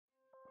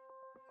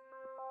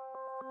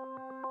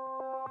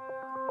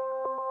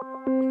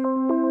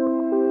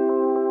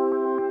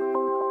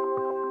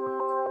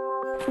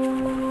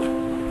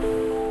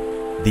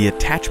The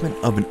attachment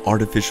of an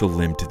artificial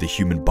limb to the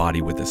human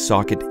body with a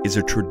socket is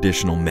a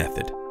traditional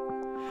method.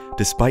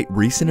 Despite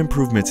recent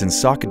improvements in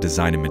socket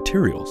design and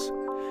materials,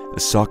 a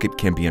socket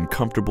can be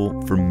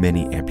uncomfortable for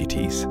many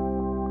amputees.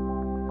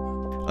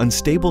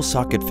 Unstable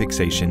socket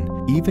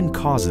fixation even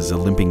causes a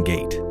limping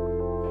gait,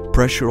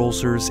 pressure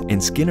ulcers,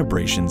 and skin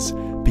abrasions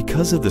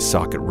because of the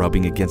socket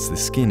rubbing against the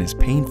skin is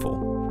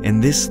painful,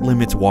 and this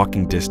limits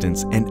walking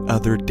distance and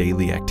other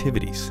daily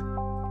activities.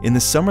 In the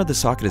summer, the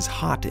socket is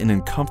hot and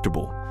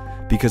uncomfortable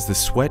because the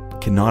sweat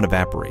cannot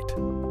evaporate.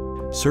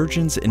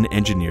 Surgeons and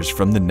engineers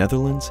from the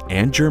Netherlands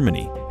and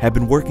Germany have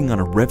been working on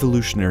a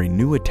revolutionary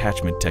new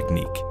attachment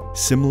technique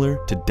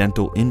similar to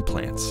dental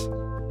implants.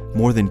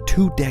 More than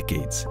 2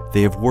 decades,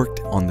 they have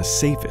worked on the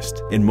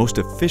safest and most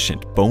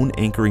efficient bone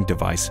anchoring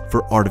device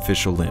for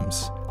artificial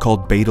limbs,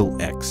 called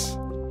BADAL X.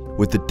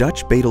 With the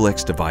Dutch BADAL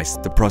X device,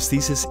 the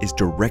prosthesis is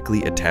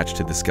directly attached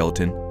to the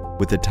skeleton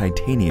with a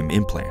titanium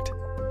implant.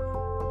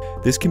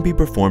 This can be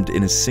performed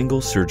in a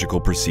single surgical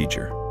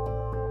procedure.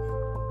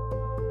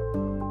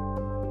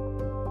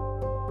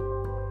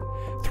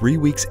 3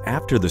 weeks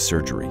after the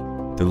surgery,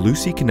 the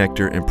Lucy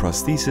connector and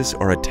prosthesis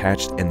are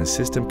attached and the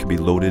system can be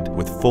loaded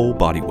with full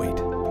body weight.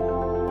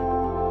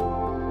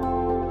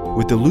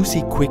 With the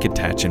Lucy Quick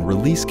Attach and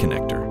Release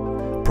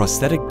connector,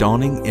 prosthetic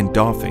donning and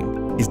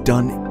doffing is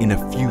done in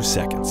a few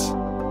seconds.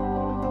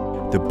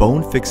 The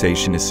bone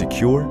fixation is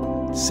secure,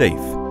 safe,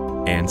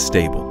 and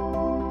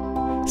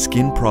stable.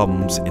 Skin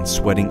problems and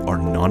sweating are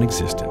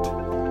non-existent.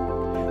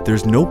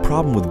 There's no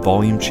problem with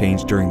volume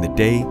change during the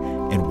day,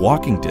 and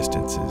walking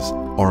distances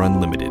are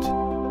unlimited.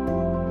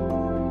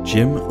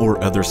 Gym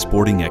or other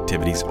sporting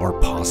activities are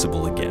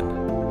possible again,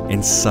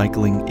 and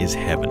cycling is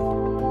heaven.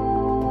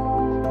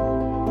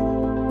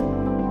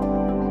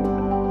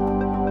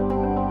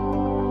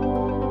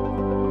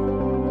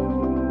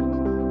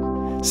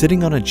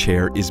 Sitting on a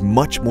chair is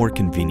much more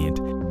convenient,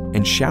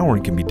 and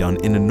showering can be done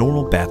in a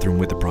normal bathroom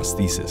with a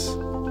prosthesis.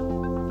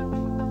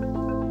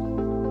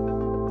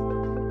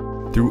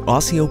 Through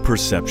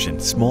osseoperception,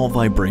 small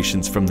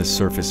vibrations from the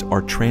surface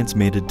are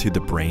transmitted to the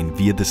brain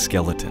via the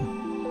skeleton,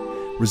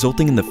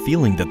 resulting in the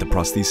feeling that the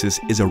prosthesis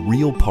is a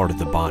real part of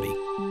the body.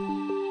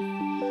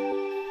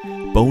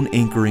 Bone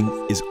anchoring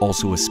is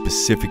also a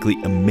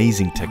specifically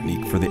amazing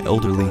technique for the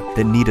elderly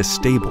that need a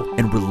stable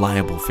and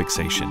reliable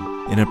fixation,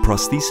 and a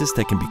prosthesis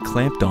that can be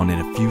clamped on in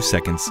a few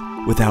seconds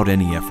without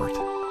any effort.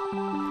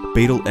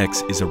 BADAL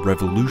X is a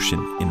revolution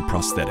in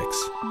prosthetics.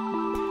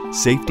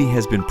 Safety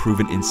has been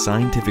proven in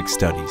scientific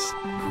studies,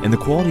 and the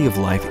quality of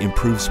life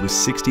improves with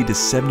 60 to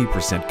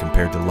 70%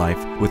 compared to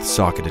life with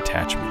socket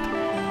attachment.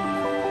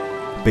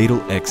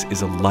 BADAL X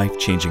is a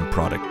life-changing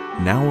product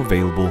now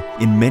available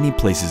in many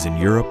places in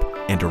Europe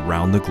and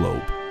around the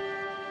globe.